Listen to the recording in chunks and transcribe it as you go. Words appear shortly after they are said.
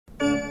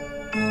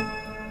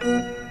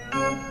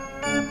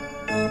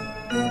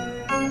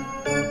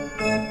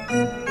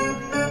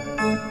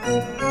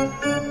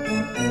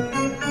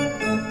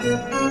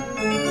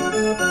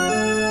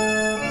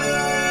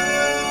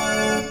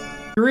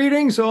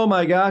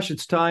my gosh,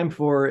 it's time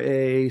for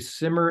a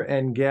Simmer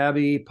and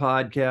Gabby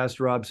podcast.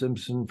 Rob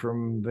Simpson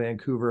from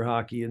Vancouver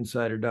Hockey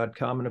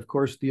Insider.com. And of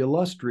course, the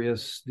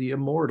illustrious, the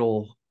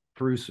immortal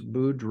Bruce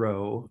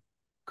Boudreau,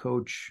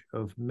 coach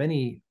of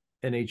many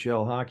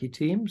NHL hockey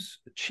teams,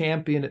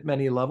 champion at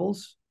many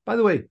levels. By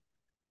the way,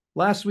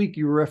 last week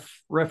you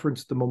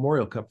referenced the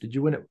Memorial Cup. Did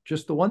you win it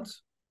just the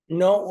once?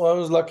 No, I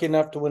was lucky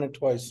enough to win it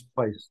twice.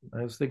 Twice.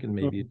 I was thinking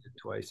maybe you did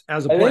twice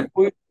as a I player. think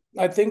we,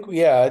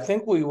 I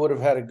think we would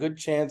have had a good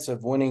chance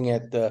of winning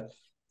it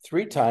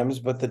three times,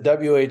 but the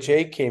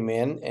WHA came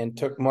in and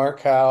took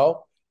Mark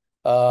Howe,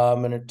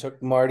 and it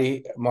took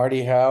Marty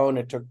Howe, and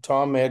it took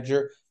Tom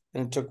Edger,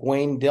 and it took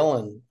Wayne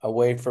Dillon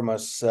away from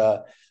us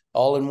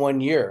all in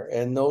 1 year,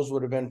 and those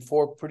would have been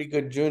four pretty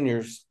good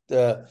juniors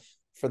for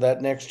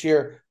that next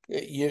year.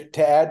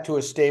 To add to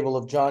a stable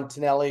of John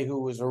Tonelli,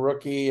 who was a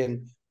rookie,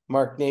 and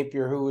Mark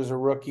Napier, who was a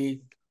rookie.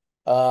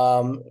 We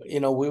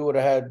would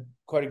have had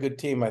quite a good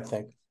team, I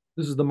think.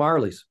 This is the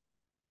Marlies.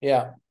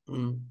 Yeah.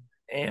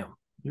 Damn,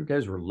 you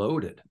guys were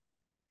loaded.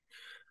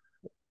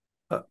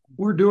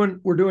 We're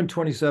doing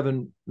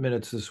 27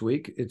 minutes this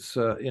week. It's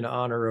in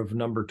honor of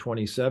number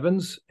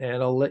 27s,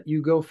 and I'll let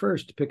you go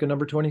first. Pick a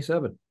number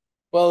 27.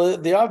 Well,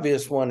 the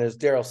obvious one is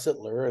Daryl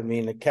Sittler. I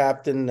mean, a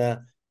captain, a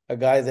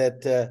guy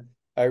that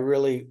I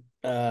really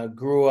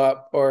grew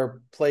up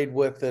or played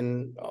with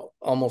and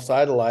almost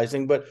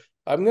idolizing. But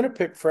I'm going to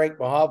pick Frank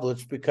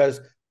Mahovlich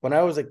because when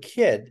I was a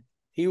kid,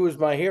 he was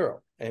my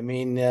hero. I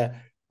mean,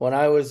 when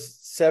I was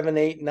 7,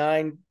 8,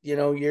 9,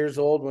 years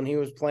old, when he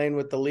was playing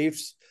with the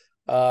Leafs,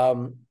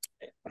 and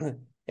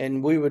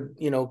we would,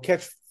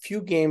 catch few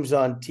games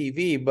on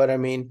TV, but I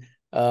mean,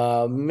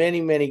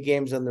 many, many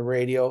games on the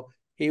radio.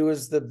 He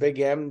was the Big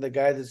M, the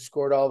guy that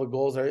scored all the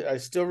goals. I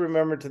still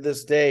remember to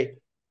this day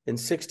in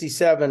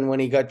 67 when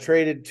he got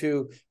traded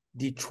to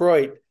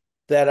Detroit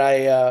that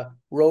I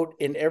wrote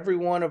in every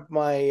one of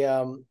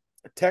my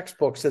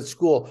textbooks at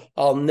school,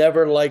 I'll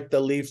never like the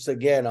Leafs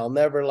again. I'll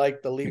never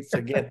like the Leafs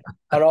again.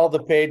 On all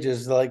the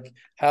pages, like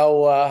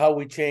how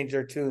we changed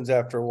our tunes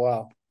after a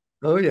while.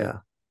 Oh, yeah.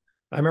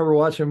 I remember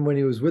watching him when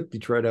he was with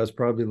Detroit. I was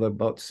probably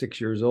about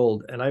 6 years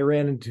old, and I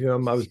ran into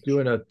him. I was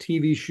doing a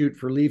TV shoot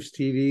for Leafs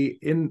TV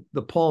in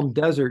the Palm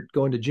Desert,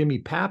 going to Jimmy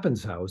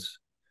Pappin's house.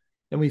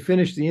 And we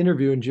finished the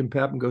interview, and Jim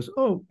Pappin goes,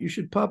 "Oh, you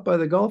should pop by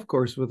the golf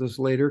course with us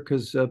later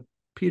because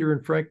Peter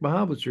and Frank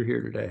Mahovlich are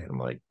here today." I'm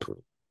like,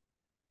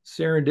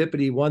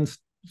 serendipity,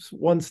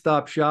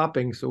 one-stop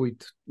shopping. So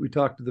we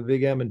talked to the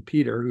Big M and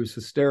Peter, who's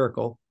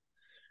hysterical.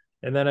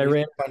 And then I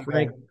ran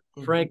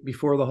Frank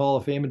before the Hall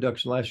of Fame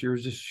induction last year.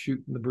 Was just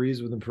shooting the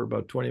breeze with him for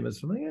about 20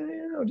 minutes. I'm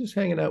like, just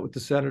hanging out with the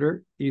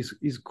senator. He's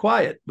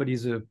quiet, but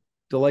he's a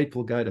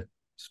delightful guy to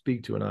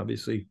speak to, and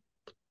obviously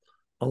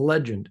a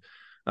legend.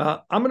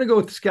 I'm going to go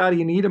with Scotty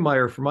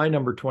Niedermayer for my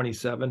number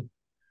 27.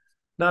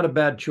 Not a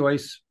bad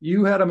choice.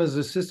 You had him as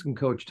assistant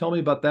coach. Tell me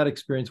about that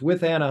experience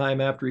with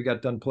Anaheim after he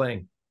got done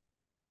playing.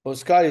 Well,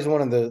 Scotty's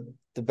one of the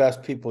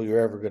best people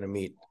you're ever going to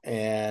meet,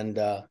 and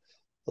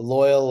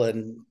loyal,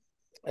 and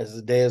as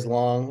the day is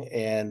long,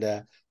 and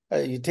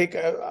I'm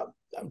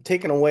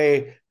taking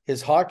away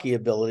his hockey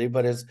ability,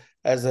 but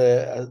as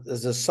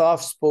a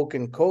soft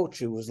spoken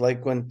coach, it was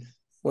like when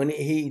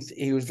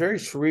he was very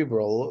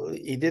cerebral.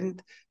 He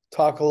didn't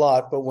talk a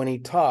lot, but when he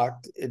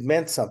talked, it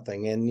meant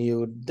something, and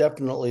you would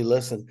definitely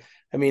listen.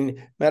 I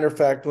mean, matter of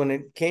fact, when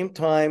it came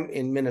time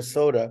in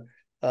Minnesota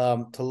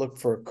to look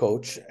for a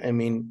coach, I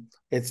mean,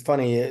 it's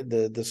funny,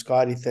 the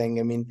Scotty thing.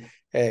 I mean,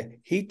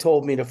 he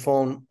told me to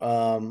phone.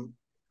 Who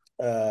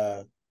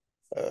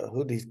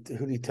did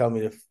he tell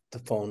me to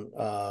phone?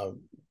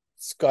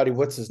 Scotty,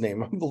 what's his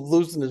name? I'm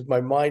losing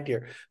my mind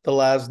here. The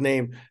last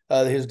name,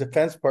 his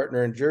defense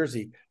partner in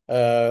Jersey,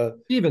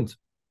 Stevens.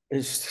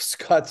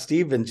 Scott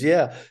Stevens,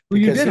 yeah. Who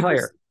you did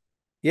hire.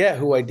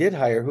 Who I did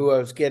hire, who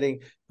I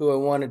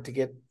wanted to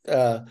get.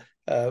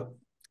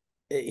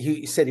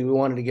 He said he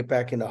wanted to get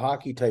back into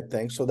hockey type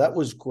thing, so that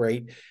was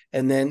great.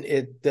 And then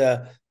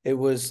it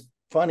was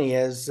funny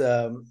as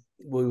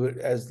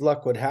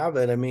luck would have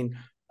it. I mean,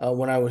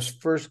 when I was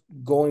first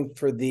going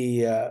for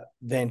the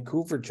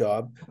Vancouver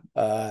job,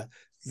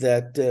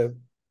 that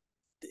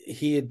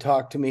he had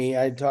talked to me.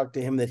 I had talked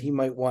to him that he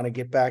might want to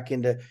get back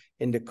into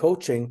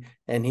coaching,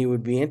 and he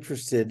would be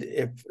interested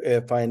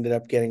if I ended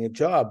up getting a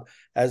job.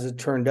 As it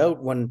turned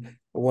out,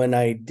 when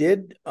I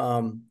did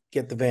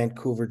get the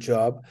Vancouver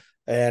job,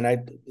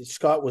 and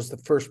Scott was the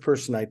first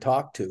person I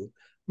talked to.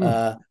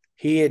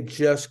 He had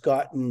just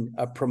gotten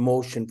a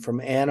promotion from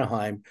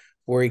Anaheim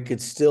where he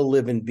could still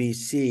live in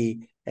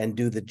BC and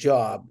do the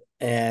job.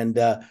 And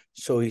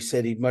so he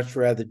said he'd much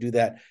rather do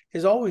that.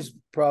 His always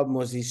problem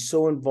was he's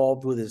so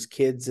involved with his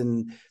kids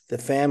and the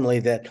family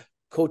that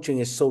coaching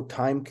is so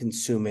time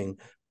consuming.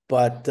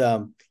 But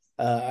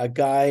a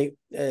guy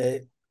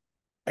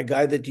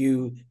that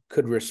you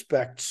could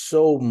respect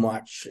so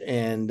much.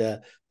 And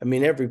I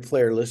mean, every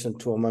player listened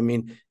to him. I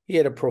mean, he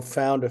had a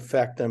profound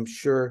effect, I'm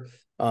sure,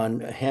 on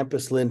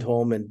Hampus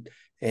Lindholm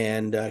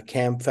and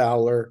Cam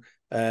Fowler.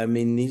 I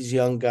mean, these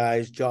young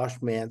guys,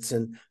 Josh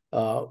Manson,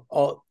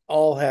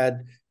 all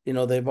had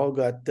they've all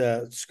got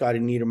Scotty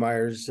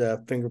Niedermayer's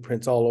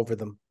fingerprints all over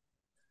them.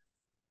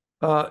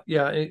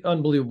 Yeah,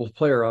 unbelievable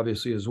player,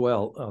 obviously, as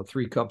well.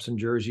 3 cups in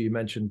Jersey. You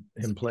mentioned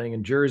him playing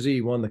in Jersey.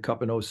 He won the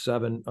Cup in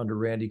 '07 under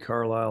Randy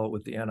Carlyle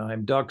with the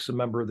Anaheim Ducks, a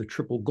member of the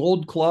Triple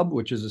Gold Club,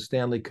 which is a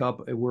Stanley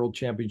Cup, a World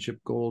Championship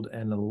gold,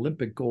 and an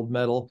Olympic gold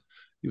medal.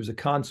 He was a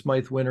Conn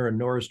Smythe winner, a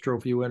Norris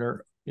Trophy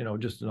winner,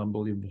 just an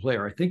unbelievable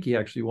player. I think he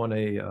actually won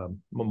a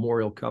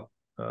Memorial Cup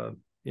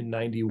in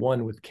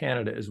 '91 with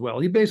Canada as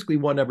well. He basically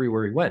won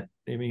everywhere he went.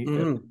 I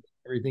mean,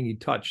 everything he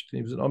touched.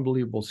 He was an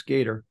unbelievable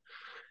skater.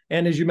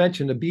 And as you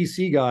mentioned, a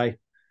BC guy.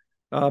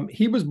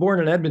 He was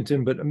born in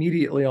Edmonton, but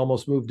immediately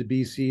almost moved to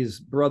BC. His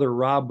brother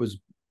Rob was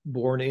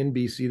born in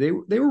BC.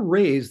 They were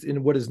raised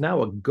in what is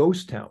now a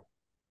ghost town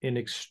in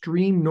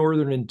extreme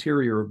northern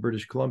interior of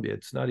British Columbia.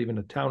 It's not even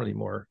a town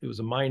anymore. It was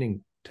a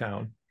mining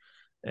town.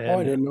 And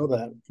I didn't know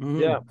that.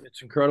 Yeah,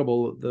 it's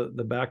incredible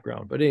the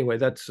background. But anyway,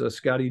 that's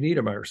Scotty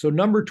Niedermayer. So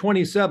number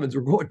 27s,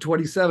 we're going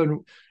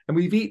 27, and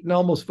we've eaten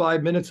almost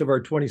 5 minutes of our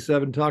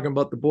 27 talking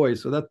about the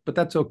boys. But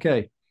that's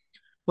okay.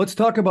 Let's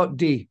talk about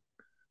D,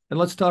 and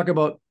let's talk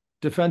about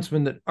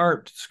defensemen that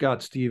aren't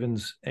Scott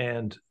Stevens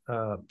and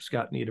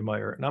Scott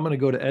Niedermayer. And I'm going to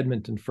go to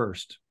Edmonton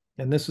first.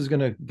 And this is going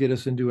to get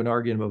us into an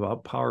argument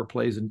about power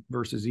plays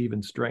versus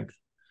even strength.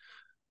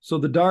 So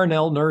the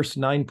Darnell Nurse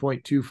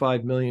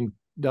 $9.25 million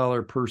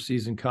per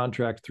season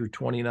contract through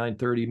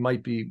 29-30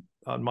 might be,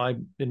 in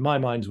my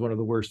mind, is one of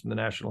the worst in the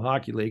National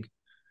Hockey League.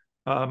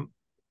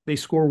 They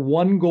score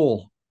 1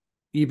 goal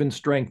even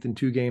strength in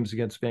 2 games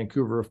against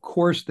Vancouver. Of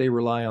course, they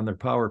rely on their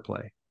power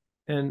play.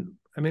 And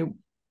I mean,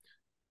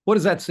 what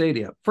does that say to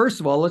you? First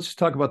of all, let's just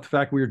talk about the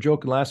fact we were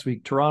joking last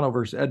week, Toronto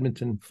versus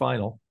Edmonton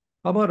final.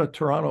 How about a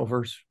Toronto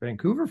versus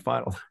Vancouver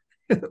final?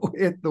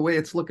 The way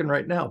it's looking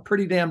right now,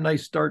 pretty damn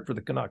nice start for the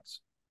Canucks.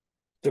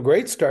 It's a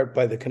great start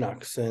by the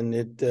Canucks. And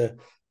it, to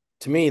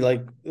me,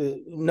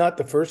 not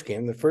the first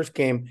game. The first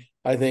game,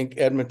 I think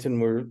Edmonton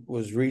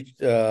was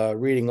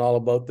reading all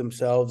about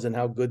themselves and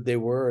how good they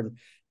were, and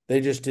they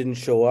just didn't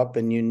show up.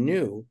 And you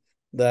knew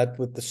that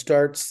with the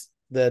starts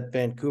that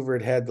Vancouver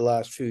had the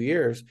last few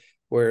years,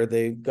 where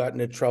they got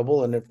into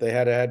trouble, and if they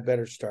had had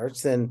better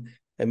starts, then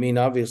I mean,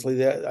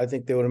 obviously, I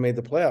think they would have made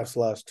the playoffs the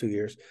last 2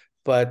 years.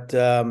 But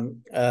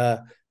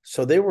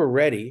so they were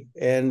ready,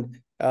 and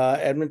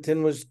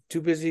Edmonton was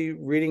too busy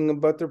reading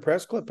about their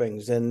press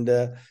clippings, and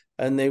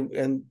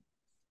then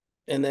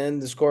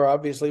the score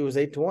obviously was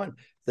 8-1.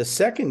 The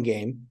second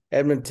game,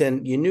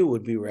 Edmonton, you knew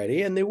would be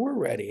ready, and they were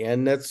ready,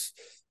 and that's.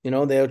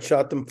 They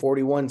outshot them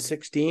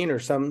 41-16 or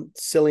some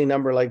silly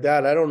number like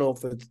that. I don't know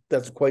if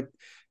that's quite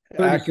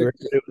 36, accurate.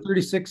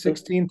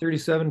 36-16,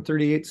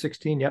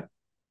 37-38-16. Yep.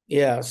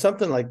 Yeah,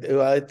 something like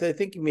that. I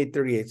think he made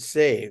 38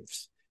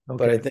 saves, okay.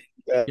 But I think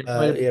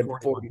he had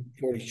 40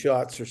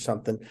 shots or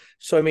something.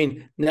 So, I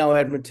mean, now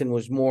Edmonton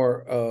was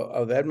more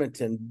of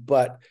Edmonton.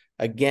 But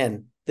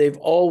again, they've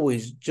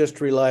always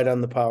just relied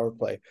on the power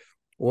play.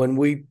 When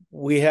we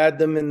had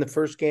them in the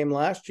first game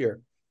last year,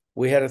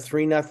 we had a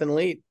 3-0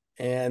 lead.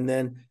 And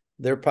then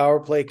their power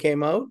play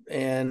came out,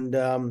 and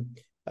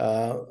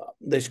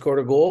they scored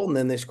a goal, and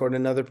then they scored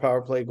another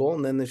power play goal,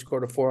 and then they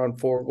scored a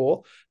 4-on-4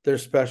 goal. Their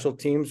special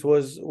teams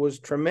was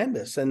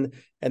tremendous, and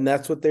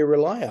that's what they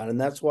rely on, and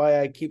that's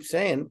why I keep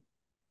saying,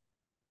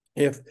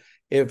 if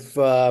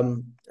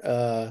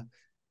McDavid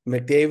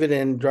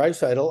and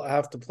Draisaitl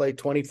have to play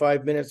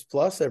 25 minutes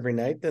plus every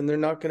night, then they're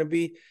not going to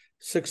be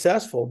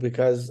successful,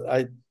 because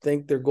I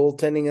think their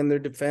goaltending and their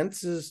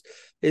defense is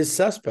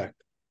suspect.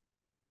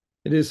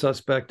 It is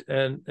suspect,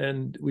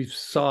 and we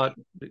saw it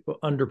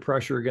under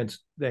pressure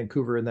against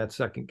Vancouver in that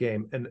second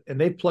game, and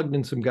they plugged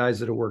in some guys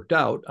that have worked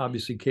out.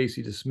 Obviously,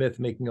 Casey DeSmith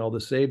making all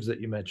the saves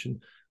that you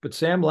mentioned, but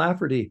Sam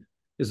Lafferty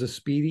is a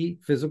speedy,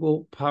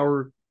 physical,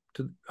 hard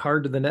to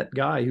the net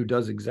guy who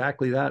does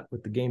exactly that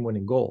with the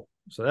game-winning goal.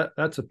 So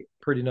that's a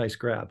pretty nice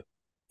grab.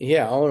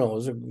 Yeah, it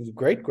was a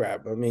great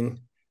grab. I mean,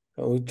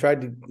 we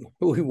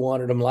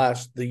wanted him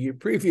the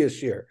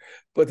previous year,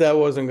 but that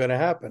wasn't going to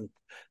happen.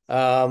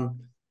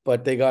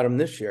 But they got him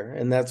this year,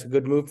 and that's a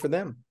good move for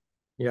them.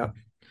 Yeah.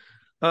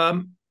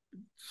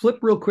 Flip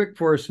real quick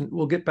for us, and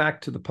we'll get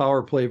back to the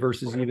power play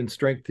versus even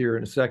strength here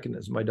in a second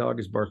as my dog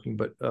is barking.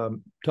 But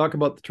talk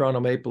about the Toronto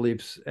Maple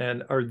Leafs,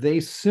 and are they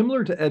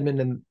similar to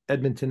Edmonton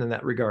in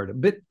that regard? A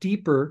bit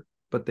deeper,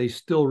 but they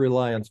still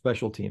rely on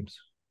special teams.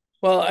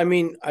 Well, I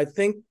mean, I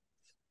think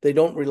they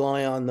don't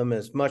rely on them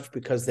as much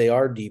because they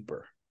are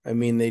deeper. I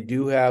mean, they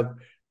do have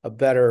a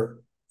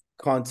better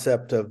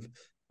concept of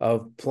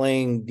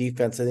playing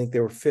defense. I think they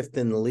were 5th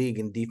in the league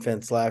in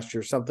defense last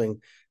year, something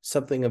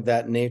of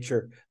that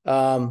nature.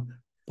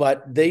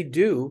 But they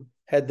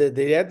had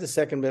the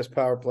second best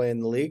power play in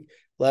the league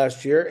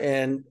last year,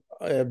 and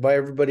by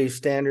everybody's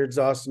standards,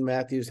 Auston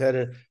Matthews had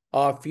an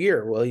off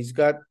year. Well, he's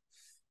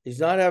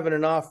not having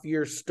an off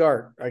year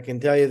start. I can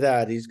tell you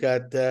that. He's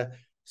got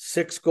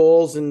 6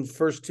 goals in the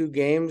first 2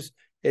 games.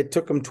 It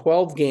took him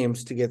 12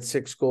 games to get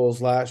 6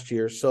 goals last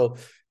year. So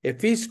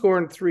if he's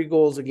scoring 3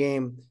 goals a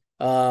game,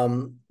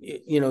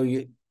 the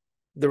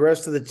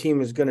rest of the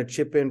team is going to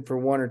chip in for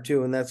 1 or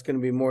 2, and that's going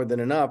to be more than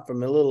enough.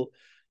 I'm a little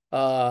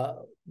Uh,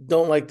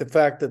 don't like the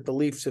fact that the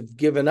Leafs have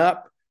given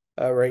up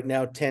right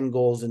now 10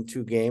 goals in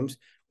 2 games.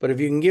 But if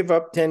you can give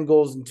up 10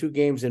 goals in 2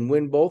 games and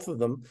win both of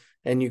them,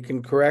 and you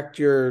can correct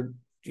your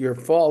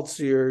faults,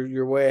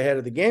 you're way ahead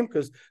of the game,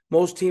 because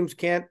most teams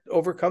can't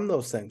overcome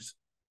those things.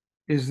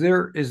 Is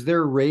there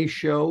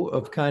ratio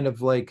of kind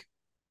of like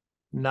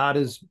not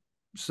as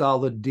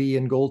solid D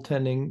in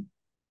goaltending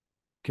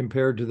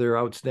compared to their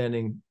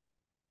outstanding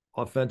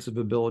offensive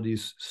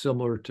abilities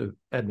similar to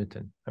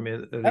Edmonton? I mean,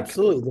 are they,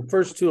 Absolutely. The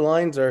first two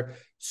lines are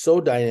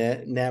so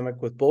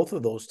dynamic with both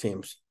of those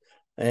teams,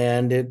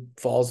 and it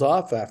falls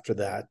off after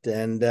that.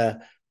 And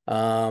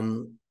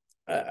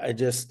I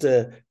just,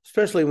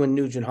 especially when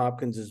Nugent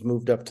Hopkins has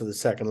moved up to the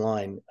second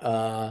line.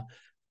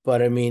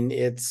 But I mean,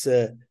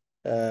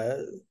 uh,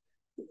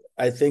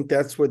 I think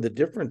that's where the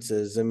difference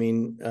is. I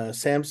mean,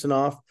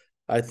 Samsonov,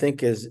 I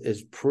think,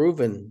 is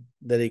proven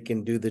that he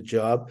can do the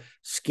job.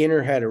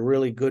 Skinner had a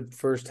really good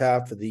first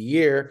half of the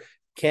year.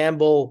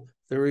 Campbell,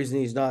 the reason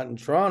he's not in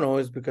Toronto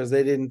is because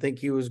they didn't think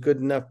he was good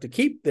enough to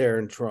keep there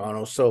in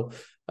Toronto. So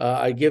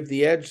I give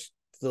the edge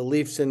to the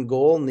Leafs in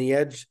goal and the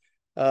edge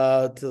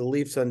to the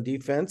Leafs on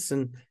defense.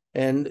 And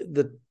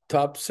the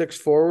top six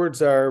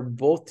forwards are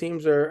both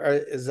teams are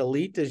as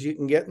elite as you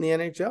can get in the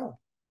NHL.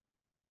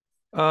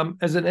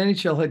 as an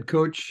NHL head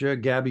coach,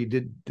 Gabby,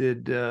 did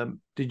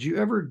you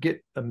ever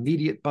get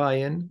immediate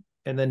buy-in?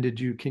 And then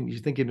can you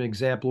think of an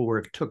example where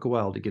it took a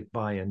while to get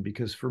buy-in?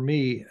 Because for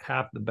me,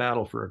 half the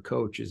battle for a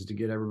coach is to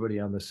get everybody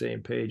on the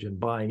same page and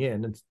buying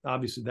in. And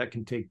obviously that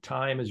can take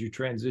time as you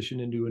transition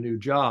into a new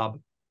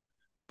job.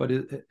 But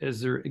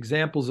is there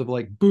examples of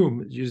like,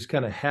 boom, you just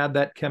kind of had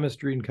that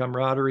chemistry and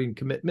camaraderie and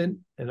commitment,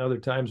 and other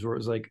times where it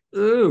was like,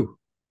 ooh,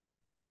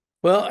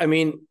 Well, I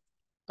mean,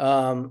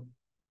 um,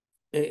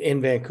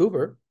 in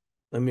Vancouver,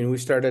 I mean, we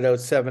started out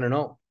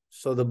 7-0,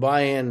 so the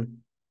buy-in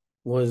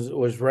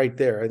was right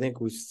there. I think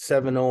we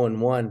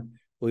 7-0-1.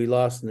 We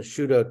lost in the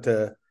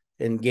shootout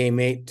in Game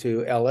 8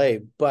 to LA,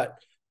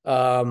 but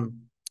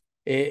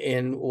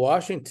in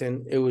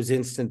Washington, it was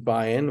instant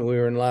buy-in. We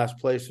were in last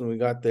place when we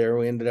got there.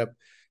 We ended up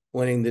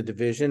winning the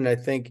division. I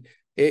think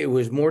it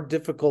was more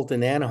difficult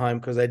in Anaheim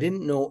because I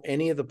didn't know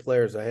any of the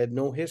players. I had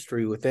no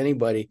history with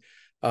anybody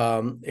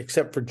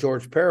except for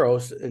George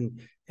Peros,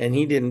 and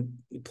he didn't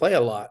play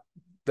a lot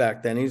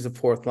back then. He's a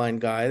fourth line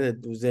guy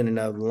that was in and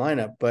out of the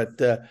lineup. But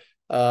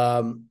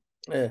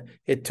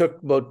it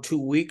took about 2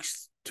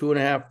 weeks,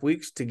 2.5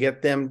 weeks to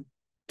get them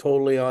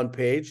totally on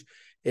page.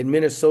 In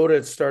Minnesota,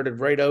 it started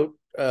right out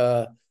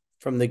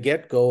from the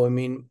get go. I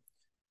mean,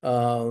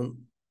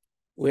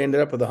 we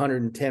ended up with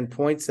 110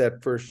 points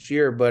that first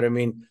year, but I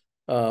mean,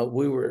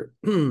 we were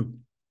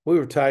we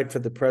were tied for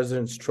the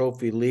President's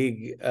Trophy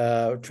League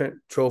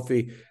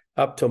trophy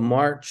up to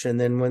March, and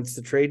then once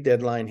the trade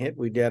deadline hit,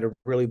 we had a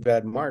really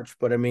bad March.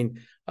 But I mean,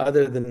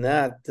 other than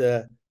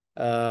that,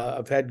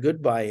 I've had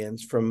good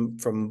buy-ins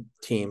from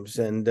teams,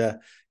 and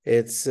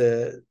it's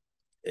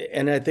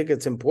and I think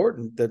it's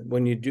important that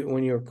when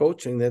you're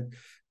coaching that,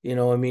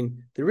 I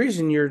mean, the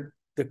reason you're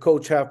the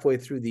coach halfway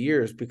through the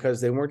year is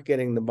because they weren't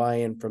getting the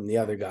buy-in from the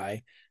other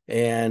guy,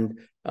 and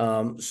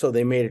so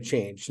they made a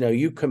change. Now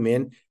you come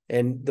in,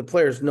 and the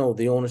players know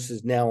the onus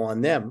is now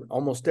on them.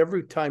 Almost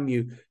every time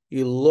you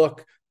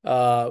look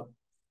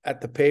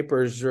at the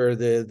papers or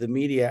the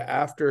media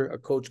after a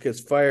coach gets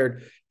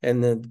fired,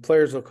 and the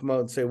players will come out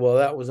and say, well,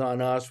 that was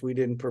on us, we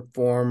didn't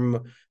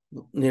perform,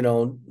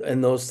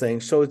 and those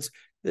things. So it's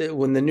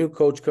when the new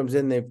coach comes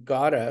in, they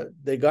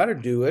gotta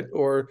do it.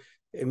 Or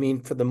I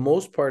mean, for the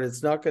most part,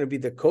 it's not going to be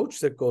the coach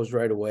that goes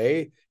right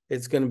away.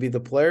 It's going to be the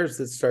players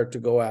that start to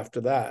go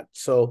after that.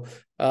 So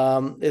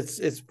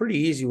it's pretty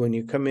easy when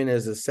you come in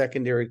as a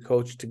secondary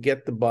coach to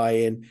get the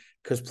buy-in,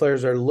 because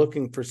players are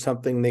looking for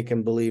something they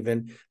can believe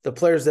in. The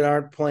players that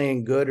aren't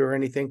playing good or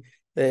anything,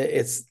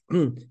 it's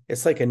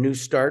like a new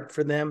start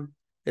for them.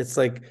 It's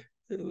like,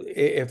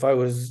 if I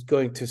was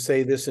going to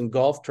say this in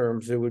golf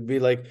terms, it would be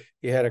like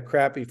you had a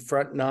crappy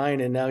front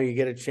nine and now you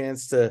get a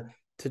chance to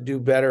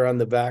do better on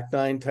the back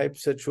nine type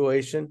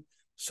situation.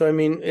 So I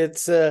mean,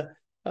 it's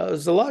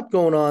there's a lot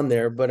going on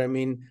there, but I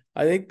mean,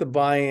 I think the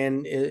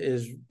buy-in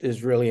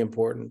is really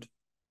important.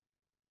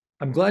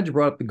 I'm glad you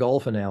brought up the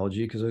golf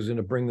analogy, because I was going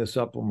to bring this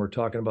up when we're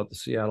talking about the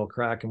Seattle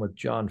Kraken with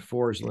John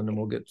Forsland, and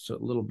we'll get a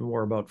little bit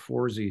more about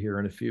Forsey here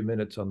in a few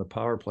minutes on the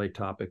power play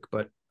topic.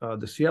 But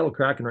the Seattle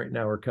Kraken right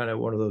now are kind of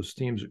one of those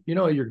teams.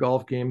 Your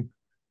golf game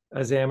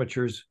as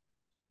amateurs,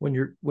 when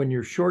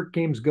your short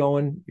game's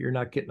going, you're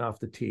not getting off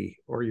the tee,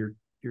 or your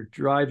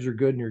drives are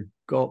good and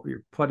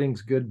your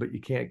putting's good, but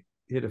you can't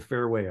hit a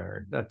fairway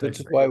iron. That type Which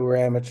of is thing. why we're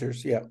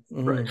amateurs. Yeah.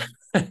 Right.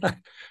 Mm-hmm.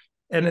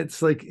 And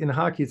it's like in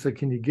hockey, it's like,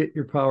 can you get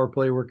your power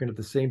play working at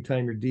the same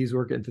time your D's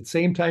working? At the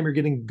same time, you're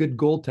getting good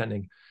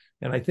goaltending.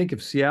 And I think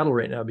of Seattle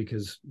right now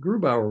because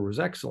Grubauer was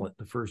excellent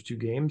the first 2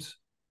 games.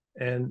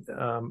 And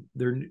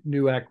their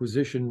new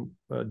acquisition,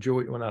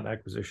 not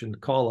acquisition, the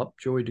call up,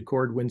 Joey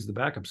Decord wins the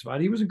backup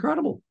spot. He was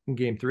incredible in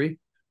game 3.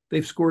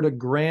 They've scored a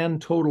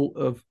grand total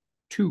of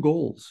 2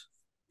 goals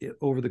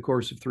over the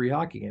course of 3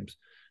 hockey games.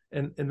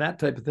 And that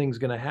type of thing is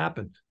going to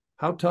happen.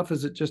 How tough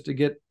is it just to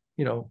get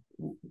you know,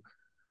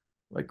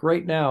 like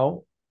right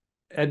now,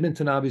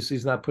 Edmonton obviously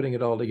is not putting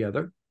it all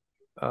together.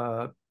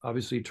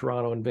 Obviously,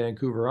 Toronto and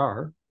Vancouver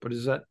are, but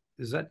is that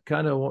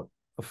kind of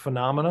a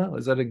phenomena?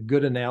 Is that a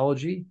good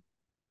analogy?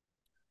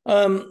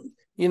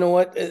 You know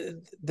what?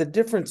 The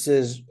difference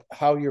is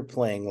how you're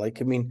playing.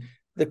 Like, I mean,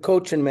 the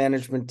coach and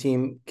management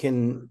team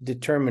can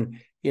determine,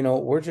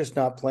 we're just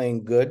not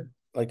playing good.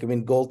 Like, I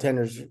mean,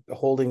 goaltenders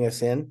holding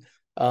us in.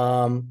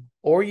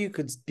 Or you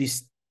could be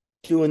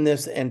doing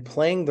this and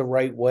playing the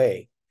right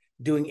way,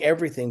 doing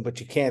everything, but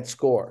you can't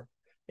score.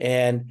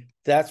 And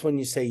that's when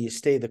you say you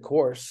stay the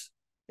course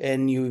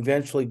and you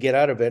eventually get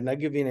out of it. And I'll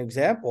give you an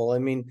example. I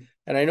mean,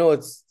 and I know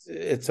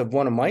it's of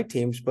one of my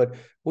teams, but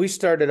we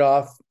started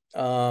off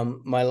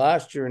my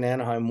last year in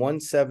Anaheim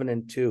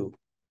 1-7-2.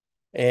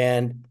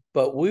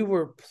 But we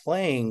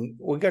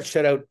got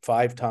shut out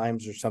 5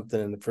 times or something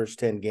in the first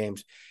 10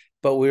 games,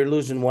 but we were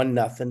losing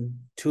 1-0,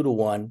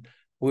 2-1.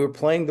 We were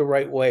playing the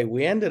right way.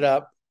 We ended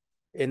up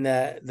in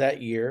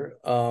that year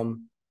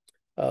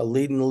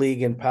leading the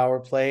league in power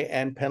play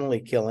and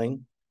penalty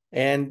killing.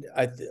 And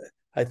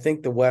I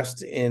think the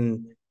West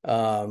in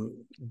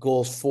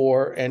goals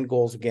for and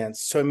goals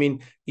against. So I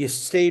mean, you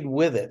stayed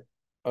with it,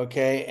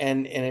 okay,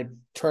 and it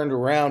turned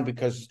around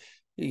because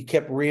you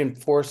kept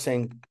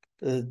reinforcing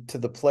to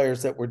the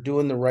players that were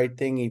doing the right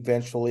thing.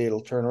 Eventually,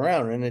 it'll turn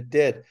around, and it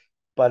did.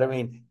 But I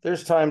mean,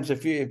 there's times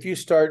if you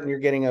start and you're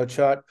getting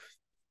outshot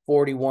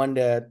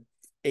 41-18,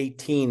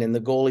 and the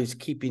goalie's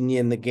keeping you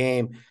in the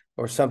game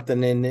or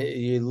something, and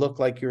you look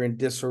like you're in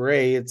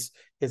disarray.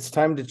 It's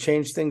time to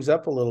change things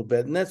up a little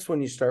bit, and that's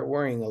when you start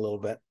worrying a little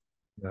bit.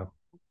 Yeah.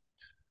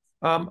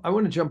 I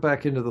want to jump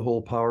back into the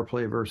whole power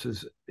play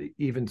versus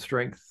even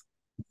strength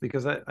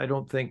because I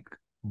don't think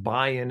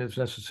buy-in is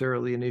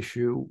necessarily an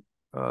issue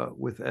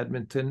with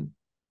Edmonton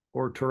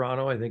or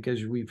Toronto. I think,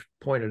 as we've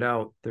pointed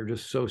out, they're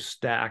just so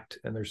stacked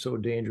and they're so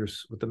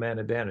dangerous with the man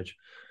advantage.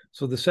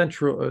 So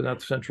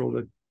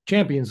the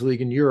Champions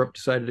League in Europe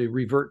decided to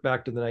revert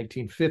back to the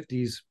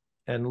 1950s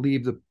and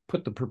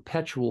put the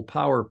perpetual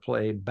power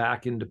play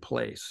back into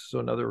place. So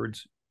in other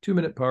words,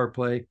 2-minute power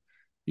play,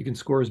 you can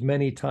score as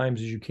many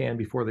times as you can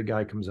before the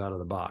guy comes out of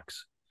the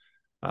box.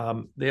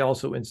 They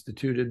also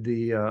instituted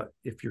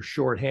if you're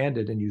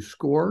shorthanded and you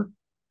score,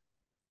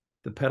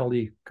 the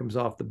penalty comes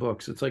off the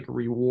books. It's like a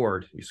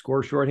reward. You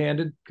score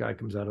shorthanded, guy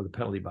comes out of the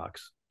penalty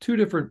box. 2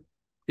 different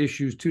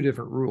issues, 2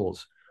 different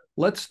rules.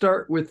 Let's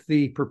start with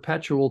the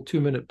perpetual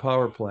 2-minute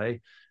power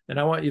play. And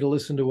I want you to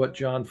listen to what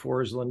John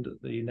Forsland,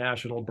 the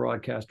national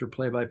broadcaster,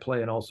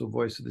 play-by-play, and also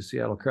voice of the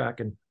Seattle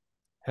Kraken,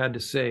 had to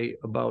say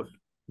about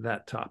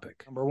that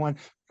topic. Number one,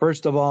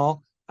 first of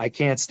all, I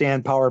can't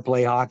stand power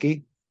play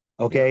hockey.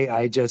 Okay. Yeah.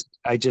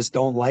 I just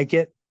don't like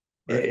it.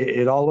 Right.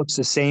 It all looks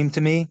the same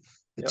to me.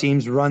 The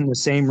teams run the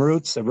same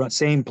routes, the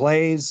same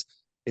plays.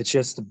 It's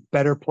just the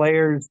better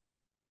players,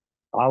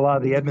 a la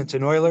the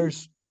Edmonton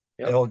Oilers.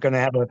 They're going to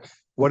have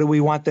what do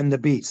we want them to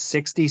be?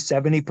 60,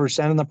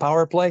 70% on the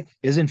power play?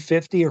 Isn't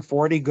 50 or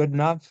 40 good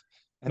enough?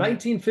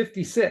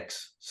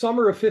 1956,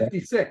 summer of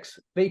 56.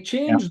 They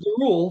changed the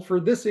rule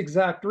for this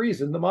exact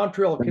reason. The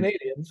Montreal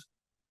Canadiens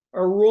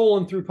are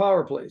rolling through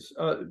power plays.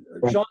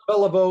 Jean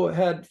Beliveau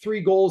had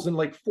 3 goals in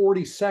like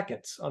 40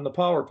 seconds on the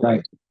power play.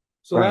 Right.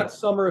 So that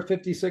summer of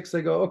 56,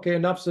 they go, okay,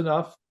 enough's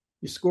enough.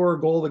 You score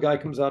a goal, the guy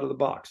comes out of the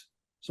box.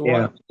 So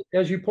why,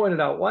 as you pointed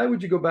out, why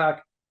would you go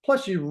back?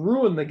 Plus, you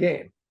ruin the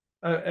game.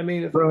 I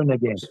mean,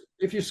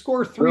 if you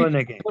score 3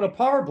 on a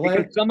power play,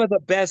 because some of the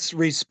best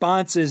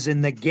responses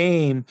in the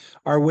game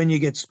are when you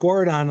get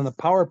scored on the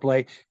power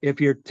play. If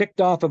you're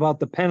ticked off about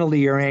the penalty,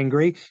 you're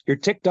angry. You're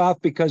ticked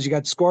off because you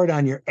got scored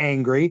on, you're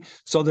angry.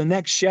 So the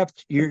next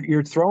shift,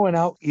 you're throwing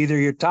out either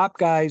your top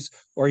guys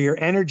or your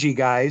energy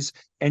guys,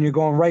 and you're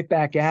going right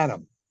back at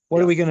them.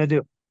 What are we going to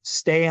do?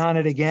 Stay on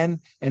it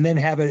again, and then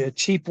have a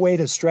cheap way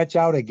to stretch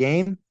out a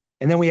game,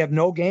 and then we have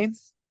no game.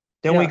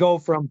 Then we go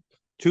from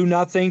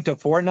 2-0 to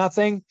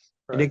 4-0,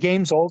 and the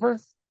game's over.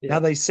 Now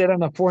they sit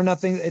on a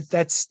 4-0.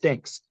 That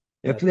stinks.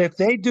 If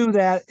they do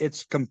that,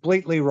 it's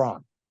completely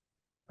wrong.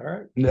 All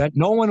right.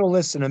 No one will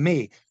listen to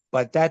me,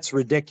 but that's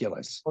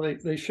ridiculous. Well,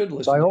 they should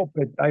listen. So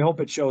I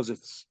hope it shows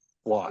its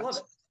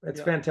flaws.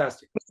 It's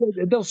fantastic.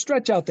 They'll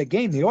stretch out the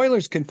game. The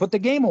Oilers can put the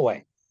game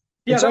away.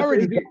 Yeah,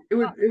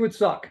 it would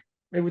suck.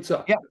 It would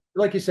suck. Yeah.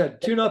 Like you said,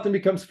 2-0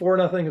 becomes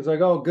 4-0. It's like,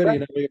 oh, goody.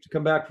 Now we have to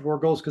come back for 4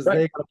 goals because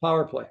they got a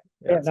power play.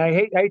 Yeah, and I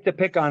hate to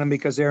pick on them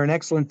because they're an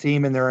excellent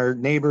team and they're our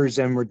neighbors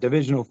and we're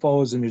divisional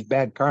foes and there's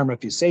bad karma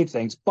if you say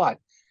things, but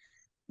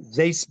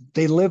they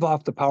live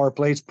off the power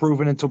plays,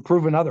 proven until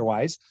proven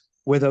otherwise,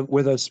 with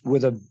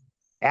a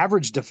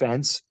average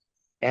defense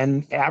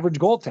and average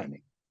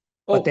goaltending.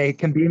 But they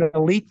can be an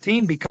elite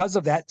team because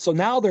of that. So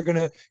now they're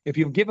gonna, if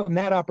you give them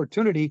that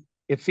opportunity,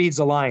 it feeds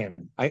a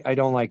lion. I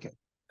don't like it.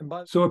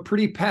 So a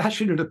pretty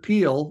passionate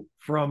appeal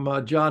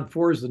from John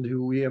Forsland,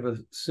 who we have a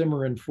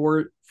Simmer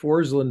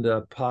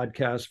Forsland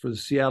podcast for the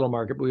Seattle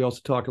market, but we also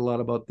talk a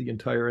lot about the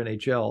entire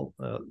NHL.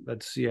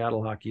 That's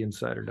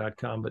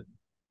SeattleHockeyInsider.com, but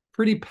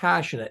pretty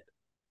passionate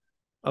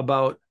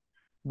about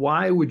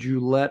why would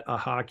you let a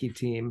hockey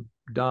team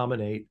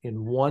dominate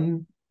in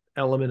one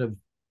element of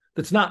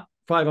that's not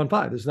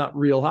 5-on-5. It's not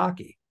real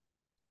hockey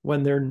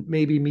when they're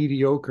maybe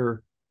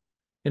mediocre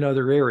in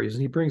other areas.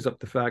 And he brings up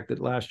the fact that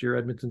last year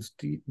Edmonton's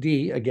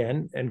D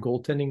again and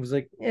goaltending was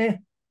like, and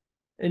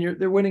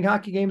they're winning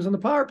hockey games on the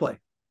power play.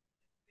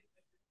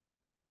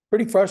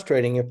 Pretty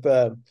frustrating. If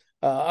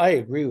I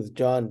agree with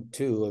John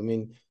too. I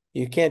mean,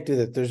 you can't do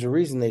that. There's a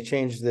reason they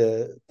changed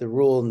the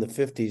rule in the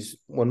 50s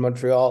when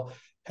Montreal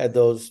had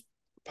those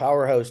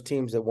powerhouse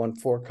teams that won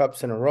 4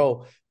 cups in a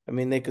row. I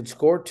mean, they could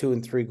score 2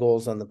 and 3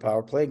 goals on the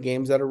power play,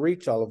 games out of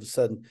reach all of a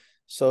sudden.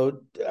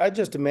 So I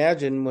just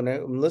imagine when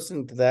I'm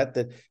listening to that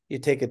you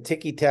take a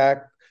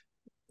ticky-tack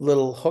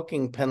little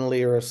hooking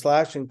penalty or a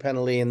slashing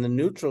penalty in the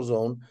neutral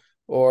zone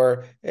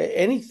or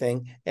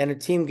anything, and a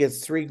team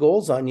gets 3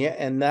 goals on you,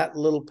 and that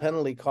little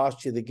penalty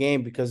costs you the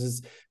game because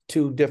it's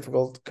too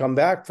difficult to come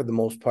back for the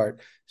most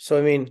part. So,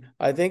 I mean,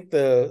 I think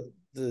the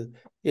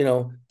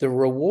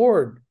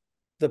reward,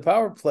 the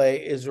power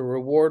play is a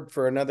reward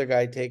for another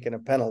guy taking a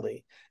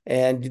penalty.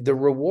 And the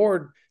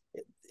reward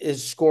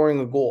is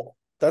scoring a goal.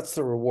 That's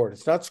the reward.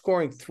 It's not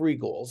scoring 3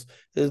 goals.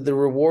 The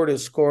reward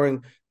is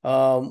scoring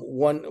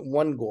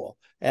one goal.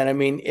 And I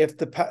mean, if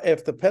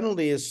the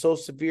penalty is so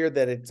severe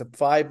that it's a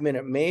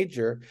 5-minute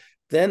major,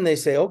 then they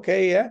say,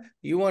 okay, yeah,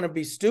 you want to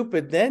be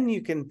stupid, then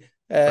you can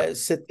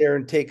sit there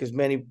and take as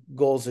many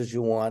goals as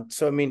you want.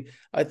 So, I mean,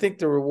 I think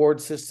the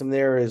reward system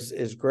there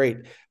is great.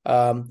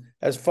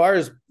 As far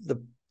as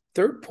the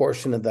third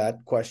portion of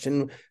that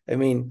question, I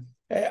mean,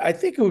 I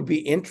think it would be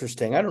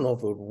interesting. I don't know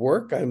if it would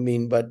work. I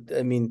mean, but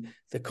I mean,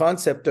 the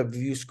concept of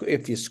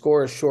if you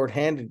score a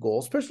shorthanded goal,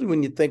 especially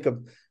when you think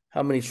of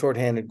how many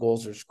shorthanded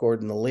goals are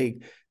scored in the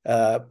league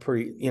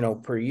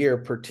per year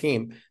per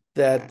team,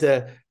 that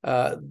the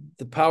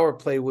power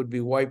play would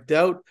be wiped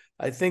out.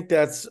 I think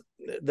that's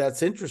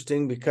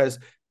interesting because,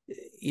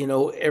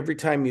 every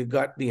time you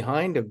got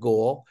behind a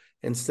goal,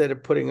 instead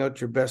of putting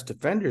out your best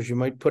defenders, you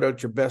might put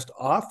out your best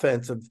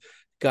offensive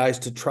guys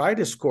to try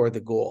to score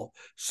the goal.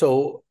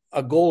 So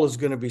a goal is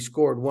going to be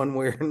scored one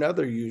way or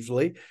another.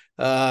 Usually,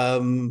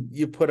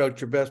 you put out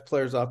your best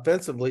players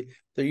offensively.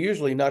 They're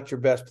usually not your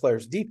best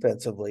players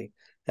defensively,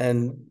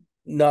 and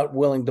not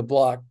willing to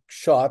block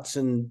shots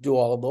and do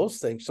all of those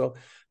things. So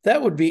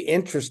that would be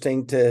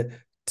interesting to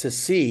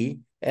see,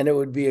 and it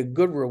would be a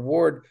good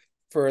reward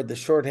for the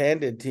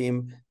shorthanded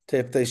team to,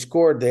 if they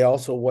scored, they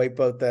also wipe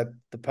out the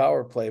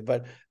power play.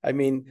 But I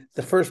mean,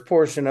 the first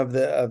portion of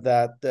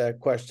that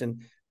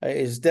question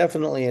is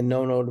definitely a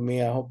no-no to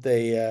me. I hope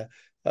they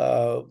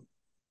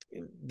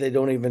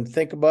don't even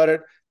think about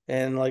it.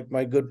 And like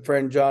my good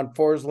friend John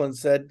Forsland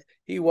said,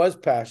 he was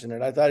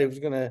passionate. I thought he was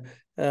going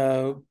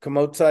to come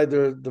outside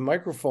the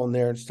microphone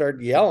there and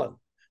start yelling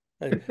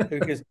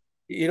because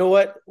you know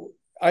what?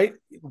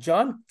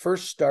 John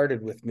first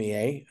started with me,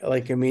 in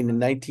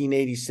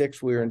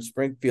 1986, we were in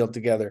Springfield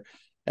together,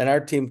 and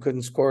our team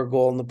couldn't score a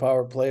goal in the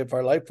power play if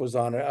our life was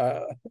on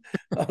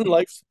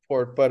life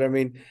support. But I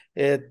mean,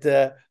 he's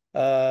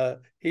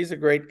a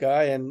great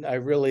guy, and I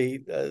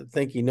really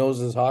think he knows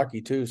his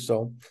hockey too.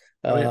 So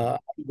I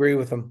agree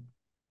with him.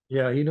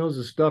 Yeah, he knows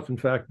his stuff. In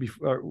fact,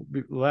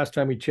 last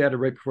time we chatted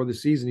right before the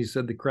season, he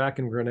said the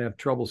Kraken were going to have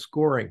trouble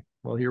scoring.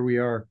 Well, here we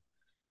are,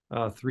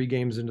 3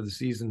 games into the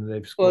season, and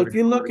they've scored. Well, if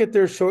you look at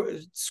their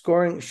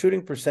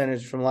shooting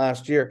percentage from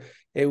last year,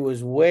 it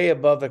was way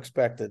above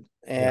expected,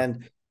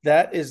 and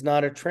that is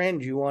not a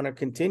trend you want to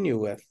continue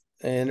with,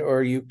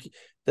 rarely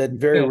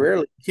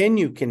can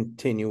you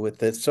continue with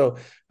this. So,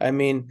 I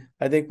mean,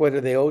 I think what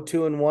are they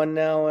 0-2-1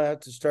 now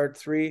to start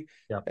 3?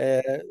 Yeah.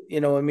 I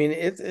mean,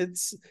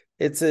 it's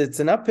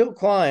an uphill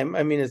climb.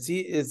 I mean,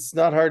 it's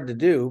not hard to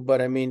do,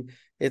 but I mean,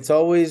 it's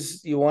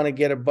always, you want to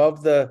get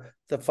above the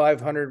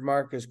 500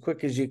 mark as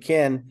quick as you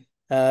can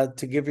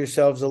to give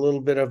yourselves a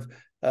little bit of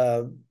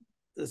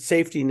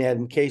safety net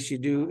in case you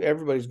do.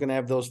 Everybody's going to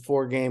have those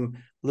 4-game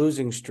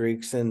losing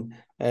streaks, and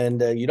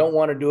you don't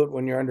want to do it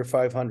when you're under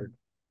 500.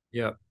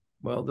 Yeah.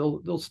 Well,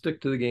 they'll stick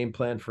to the game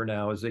plan for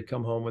now as they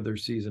come home with their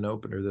season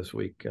opener this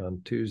week on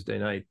Tuesday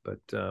night. But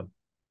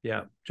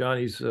yeah,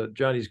 Johnny's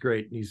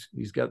great.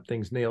 He's got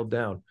things nailed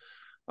down.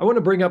 I want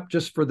to bring up,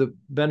 just for the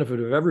benefit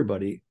of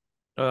everybody,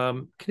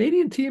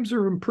 Canadian teams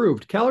are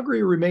improved.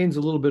 Calgary remains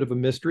a little bit of a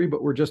mystery,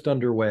 but we're just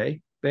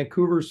underway.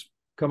 Vancouver's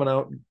coming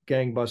out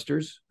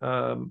gangbusters.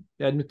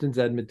 Edmonton's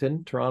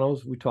Edmonton.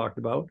 Toronto's we talked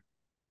about.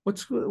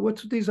 What's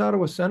with these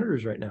Ottawa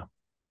Senators right now?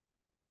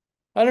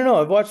 I don't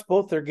know. I've watched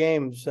both their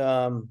games.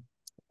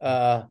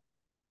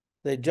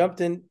 They jumped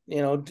in,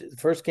 the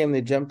first game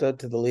they jumped out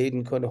to the lead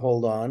and couldn't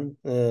hold on.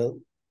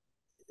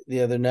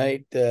 The other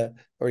night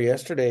or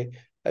yesterday,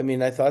 I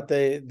mean, I thought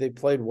they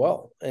played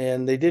well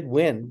and they did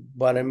win,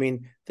 but I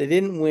mean, they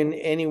didn't win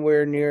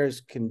anywhere near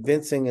as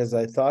convincing as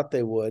I thought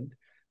they would.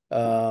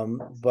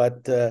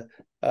 But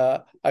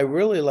I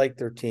really like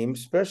their team,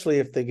 especially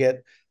if they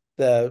get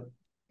the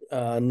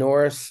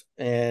Norris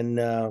and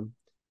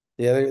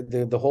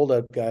the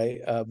holdout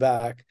guy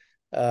back.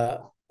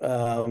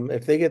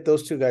 If they get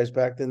those 2 guys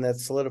back, then that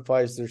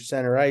solidifies their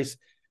center ice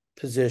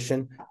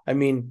position. I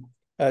mean,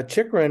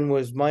 Chikrin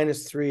was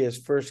 -3 his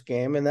first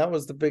game, and that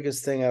was the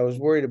biggest thing I was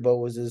worried about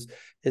was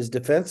his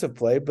defensive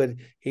play. But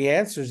he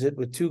answers it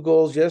with 2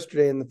 goals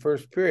yesterday in the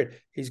first period.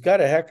 He's got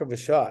a heck of a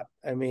shot.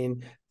 I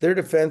mean, their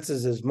defense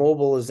is as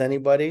mobile as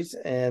anybody's,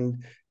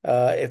 and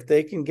if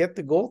they can get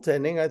the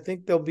goaltending, I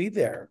think they'll be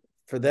there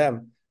for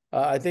them.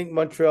 I think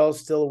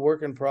Montreal's still a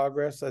work in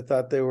progress. I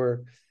thought they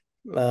were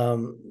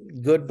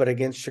good, but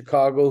against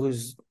Chicago,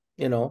 who's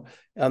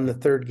on the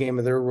third game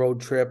of their road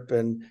trip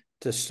and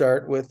to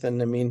start with,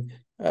 and I mean.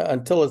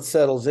 Until it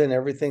settles in,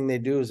 everything they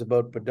do is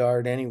about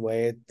Bedard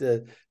anyway.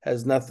 It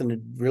has nothing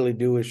to really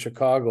do with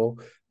Chicago.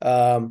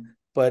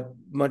 But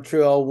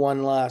Montreal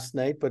won last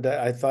night, but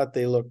I thought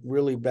they looked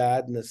really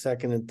bad in the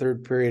second and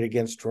third period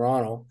against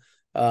Toronto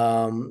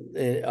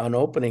on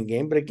opening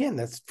game. But again,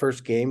 that's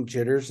first game,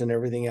 jitters and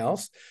everything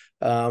else.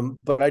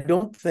 But I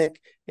don't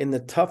think in the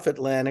tough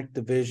Atlantic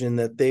division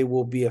that they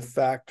will be a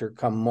factor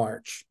come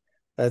March.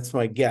 That's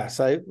my guess.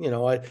 I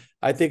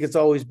think it's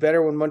always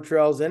better when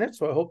Montreal's in it,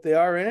 so I hope they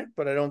are in it,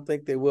 but I don't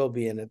think they will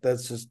be in it.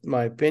 That's just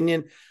my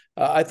opinion.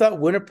 I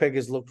thought Winnipeg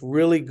has looked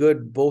really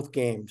good both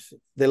games.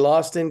 They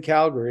lost in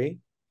Calgary,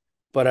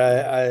 but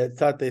I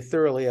thought they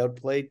thoroughly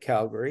outplayed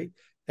Calgary,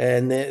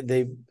 and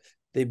they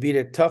beat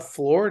a tough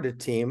Florida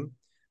team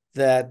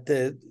that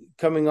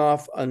coming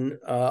off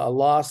a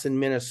loss in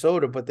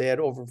Minnesota, but they had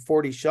over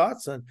 40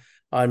 shots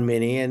on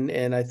Minnie,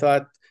 and I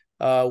thought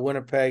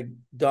Winnipeg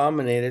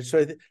dominated.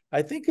 So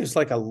I think it's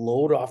like a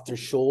load off their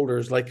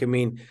shoulders. Like, I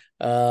mean,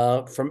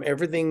 from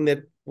everything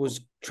that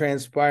was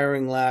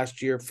transpiring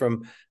last year,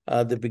 from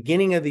the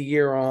beginning of the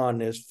year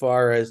on, as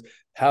far as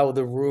how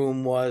the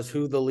room was,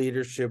 who the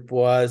leadership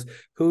was,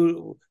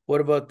 what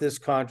about this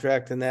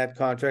contract and that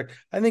contract.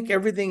 I think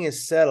everything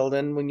is settled.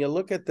 And when you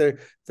look at their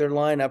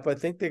lineup, I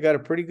think they got a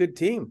pretty good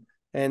team,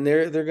 and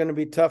they're going to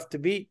be tough to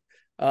beat.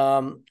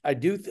 I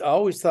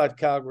always thought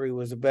Calgary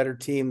was a better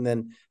team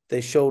than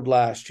they showed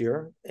last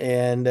year,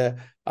 and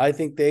I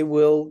think they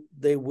will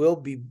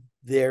be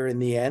there in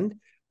the end.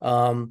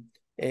 And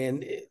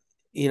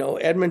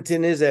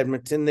Edmonton is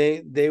Edmonton.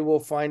 They will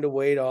find a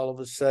way to all of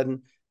a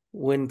sudden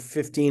win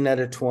 15 out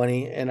of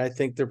 20, and I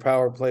think their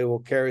power play will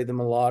carry them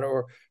a lot.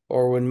 Or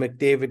when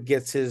McDavid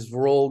gets his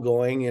roll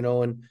going,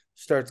 and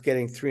starts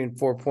getting 3 and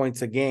 4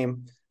 points a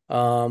game,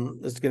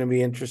 it's going to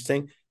be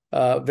interesting.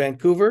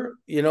 Vancouver,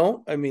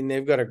 I mean,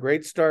 they've got a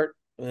great start,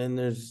 and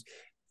there's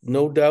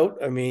no doubt.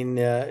 I mean,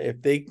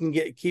 if they can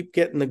keep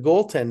getting the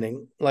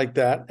goaltending like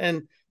that,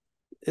 and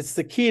it's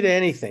the key to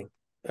anything.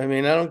 I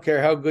mean, I don't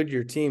care how good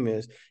your team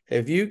is.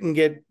 If you can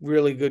get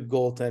really good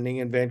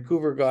goaltending, and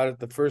Vancouver got it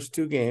the first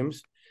 2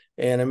 games,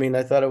 and I mean,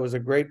 I thought it was a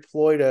great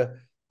ploy to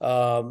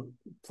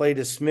play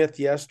to Smith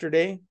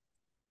yesterday.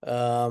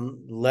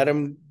 Let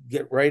him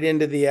get right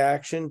into the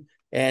action,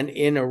 and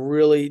in a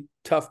really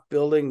tough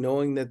building,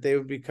 knowing that they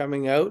would be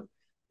coming out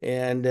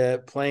and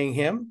playing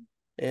him.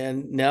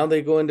 And now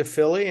they go into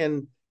Philly,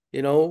 and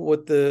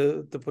with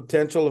the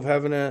potential of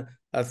having a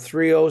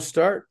 3-0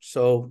 start.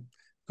 So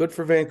good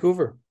for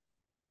Vancouver.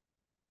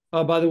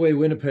 By the way,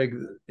 Winnipeg,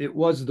 it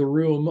was the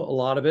room, a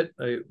lot of it.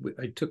 I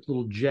took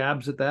little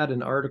jabs at that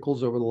in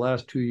articles over the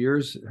last 2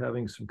 years,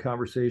 having some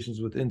conversations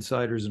with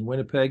insiders in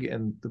Winnipeg.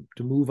 And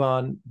to move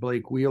on,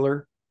 Blake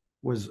Wheeler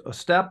was a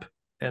step.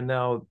 And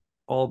now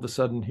all of a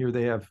sudden here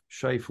they have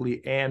Scheifele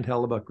and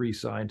Hellebuck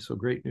re-signed. So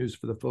great news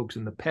for the folks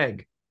in the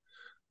Peg.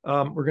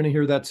 We're going to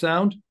hear that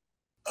sound.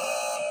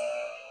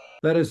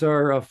 That is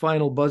our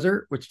final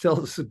buzzer, which tells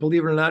us,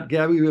 believe it or not,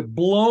 Gabby, we've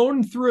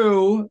blown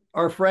through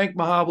our Frank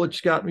Mahovlich,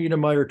 Scott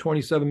Niedermayer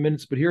 27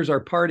 minutes, but here's our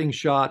parting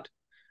shot.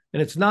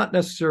 And it's not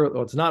necessarily,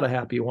 it's not a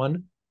happy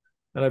one.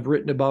 And I've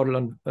written about it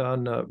on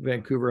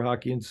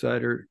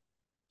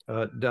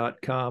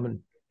VancouverHockeyInsider.com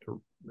and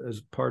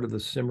as part of the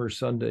Simmer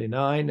Sunday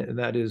 9. And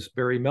that is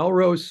Barry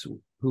Melrose,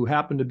 who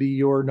happened to be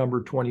your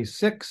number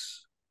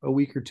 26 a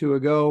week or 2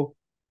 ago.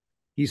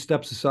 He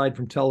steps aside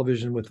from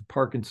television with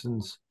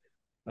Parkinson's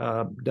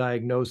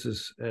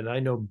diagnosis, and I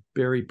know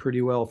Barry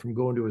pretty well from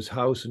going to his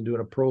house and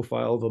doing a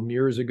profile of him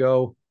years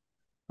ago.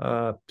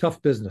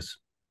 Tough business.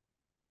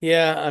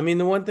 Yeah, I mean,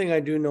 the one thing I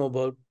do know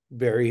about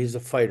Barry, he's a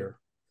fighter.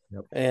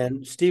 Yep.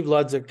 And Steve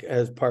Ludzik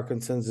has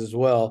Parkinson's as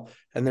well,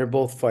 and they're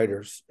both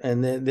fighters,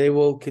 and they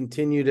will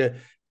continue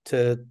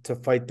to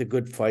fight the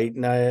good fight.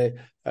 And I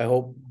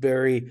hope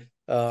Barry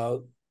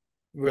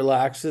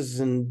relaxes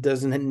and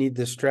doesn't need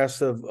the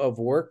stress of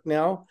work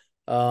now,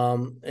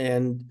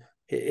 and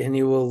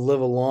he will live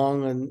a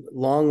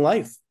long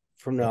life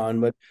from now on.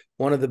 But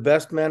one of the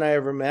best men I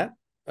ever met,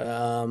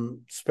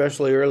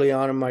 especially early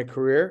on in my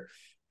career.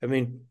 I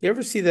mean, you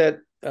ever see that?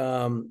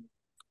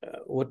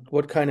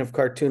 What kind of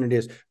cartoon it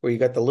is where you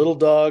got the little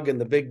dog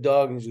and the big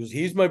dog, and he goes,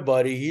 he's my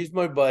buddy.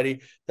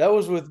 That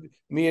was with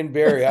me and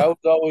Barry. I was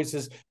always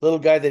this little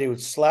guy that he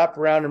would slap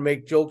around and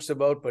make jokes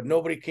about, but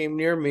nobody came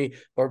near me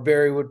or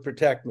Barry would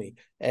protect me.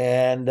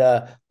 And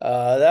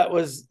that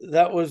was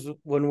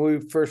when we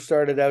first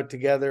started out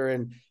together,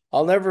 and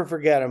I'll never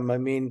forget him. I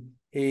mean,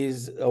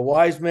 he's a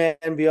wise man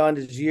beyond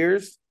his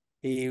years.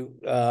 He's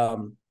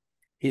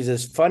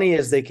as funny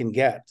as they can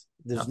get.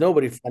 There's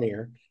nobody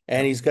funnier.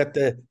 and he's got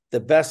the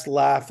best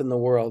laugh in the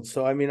world.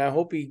 So I mean, I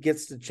hope he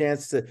gets the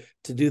chance to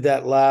do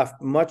that laugh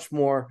much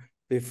more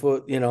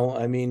before,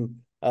 I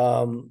mean,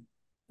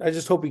 I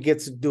just hope he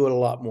gets to do it a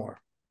lot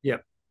more. Yeah,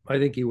 I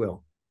think he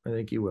will. I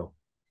think he will.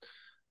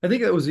 I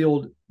think that was the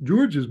old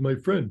George is my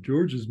friend.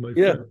 George is my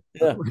Yeah,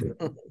 friend.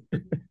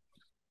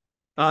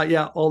 yeah.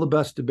 Yeah, all the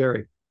best to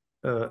Barry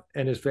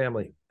and his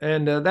family.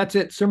 And that's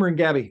it. Simmer and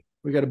Gabby.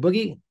 We got a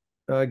boogie.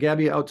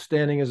 Gabby,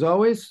 outstanding as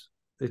always.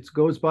 It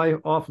goes by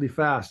awfully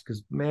fast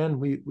because, man,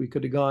 we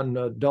could have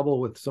gone double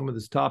with some of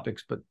these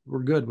topics, but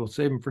we're good. We'll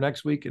save them for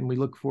next week, and we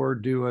look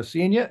forward to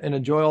seeing you and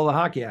enjoy all the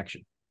hockey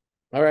action.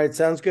 All right,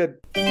 sounds good.